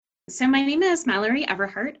So my name is Mallory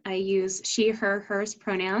Everhart. I use she, her, hers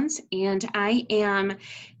pronouns, and I am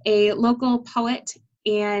a local poet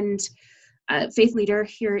and faith leader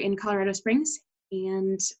here in Colorado Springs.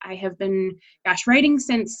 And I have been, writing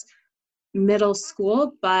since middle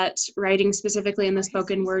school, but writing specifically in the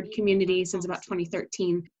spoken word community since about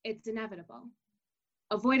 2013. It's inevitable,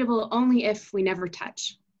 avoidable only if we never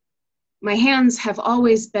touch. My hands have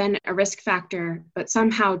always been a risk factor, but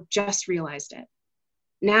somehow just realized it.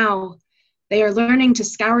 Now, they are learning to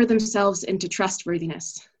scour themselves into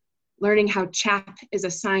trustworthiness, learning how chap is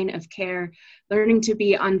a sign of care, learning to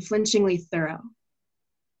be unflinchingly thorough.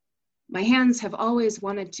 My hands have always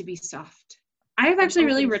wanted to be soft. I have actually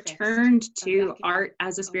really returned to art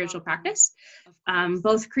as a spiritual practice,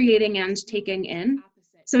 both creating and taking in.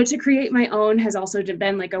 So to create my own has also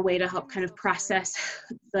been like a way to help kind of process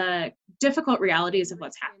the difficult realities of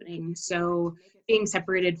what's happening. So being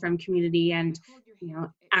separated from community and,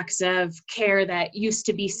 acts of care that used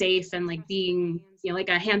to be safe and like being, like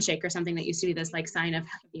a handshake or something that used to be this like sign of,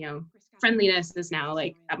 friendliness is now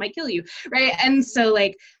like, that might kill you, right? And so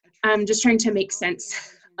like, I'm just trying to make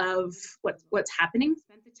sense of what's happening.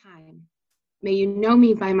 May you know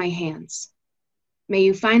me by my hands. May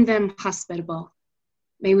you find them hospitable.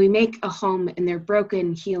 May we make a home in their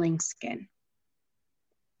broken, healing skin.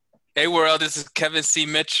 Hey world, this is Kevin C.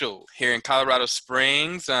 Mitchell here in Colorado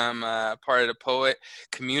Springs. I'm part of the poet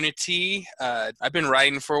community. I've been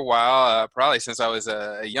writing for a while, probably since I was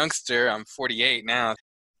a youngster. I'm 48 now.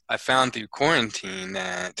 I found through quarantine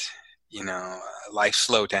that, life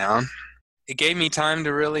slowed down. It gave me time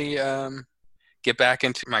to really get back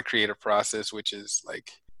into my creative process, which is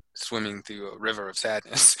like swimming through a river of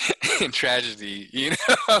sadness and tragedy,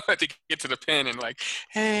 to get to the pen and like,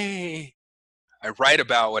 hey, I write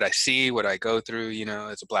about what I see, what I go through,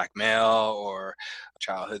 as a Black male or a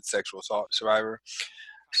childhood sexual assault survivor.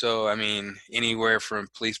 So, I mean, anywhere from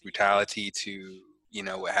police brutality to,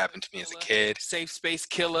 what happened to me as a kid. Safe space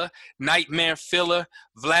killer, nightmare filler,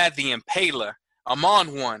 Vlad the Impaler. I'm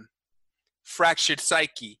on one. Fractured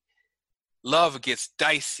psyche. Love gets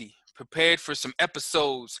dicey. Prepared for some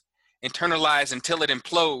episodes. Internalize until it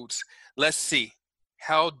implodes. Let's see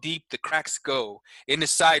how deep the cracks go in the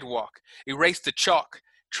sidewalk. Erase the chalk.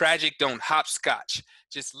 Tragic don't hopscotch.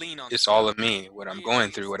 Just lean on. It's all of me, what I'm going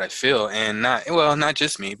through, what I feel, and not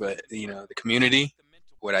just me, but the community,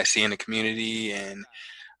 what I see in the community, and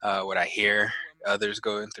what I hear others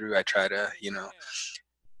going through. I try to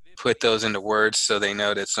put those into words so they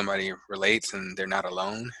know that somebody relates and they're not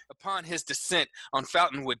alone. Upon his descent on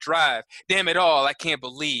Fountainwood Drive, damn it all, I can't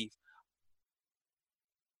believe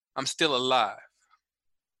I'm still alive.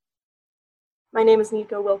 My name is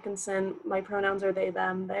Nico Wilkinson. My pronouns are they,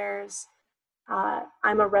 them, theirs.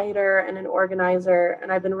 I'm a writer and an organizer, and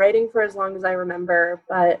I've been writing for as long as I remember,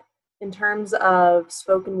 but in terms of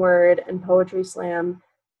spoken word and poetry slam,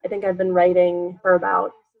 I think I've been writing for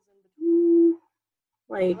about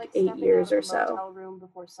 8 years or so. Hotel room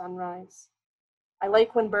before sunrise. I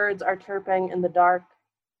like when birds are chirping in the dark.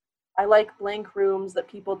 I like blank rooms that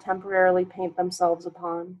people temporarily paint themselves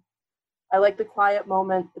upon. I like the quiet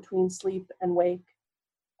moment between sleep and wake.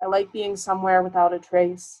 I like being somewhere without a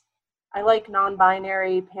trace. I like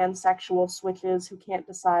non-binary, pansexual switches who can't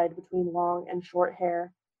decide between long and short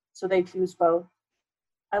hair, so they choose both.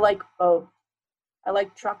 I like both. I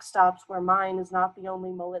like truck stops where mine is not the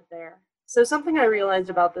only mullet there. So something I realized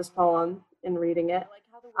about this poem in reading it,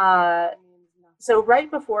 so right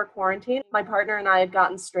before quarantine, my partner and I had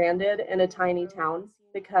gotten stranded in a tiny town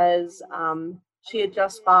because she had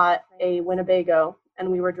just bought a Winnebago and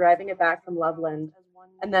we were driving it back from Loveland.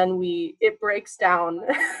 And then it breaks down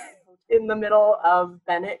in the middle of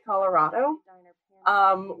Bennett, Colorado,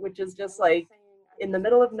 which is just like in the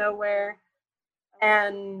middle of nowhere.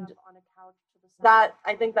 And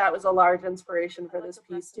I think that was a large inspiration for this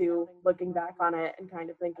piece too, looking back on it and kind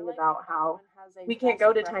of thinking about how we can't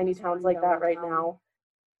go to tiny towns like that right now.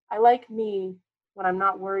 I like me when I'm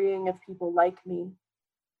not worrying if people like me.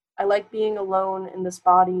 I like being alone in this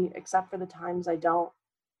body except for the times I don't.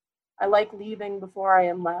 I like leaving before I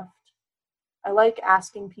am left. I like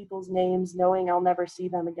asking people's names knowing I'll never see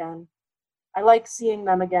them again. I like seeing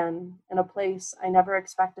them again in a place I never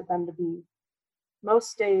expected them to be.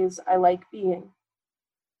 Most days I like being.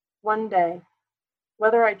 One day,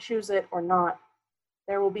 whether I choose it or not,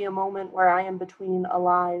 there will be a moment where I am between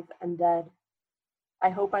alive and dead. I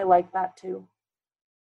hope I like that too.